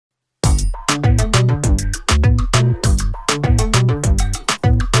I've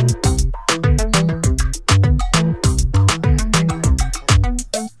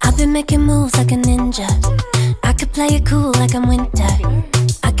been making moves like a ninja. I could play it cool like I'm winter.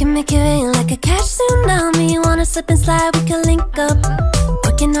 I can make it rain like a cash tsunami. You wanna slip and slide, we can link up.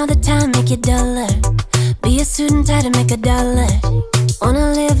 Working all the time, make it duller. Be a student, try to make $1.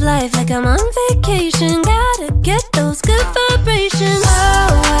 Wanna live life like I'm on vacation. Gotta get those good vibes.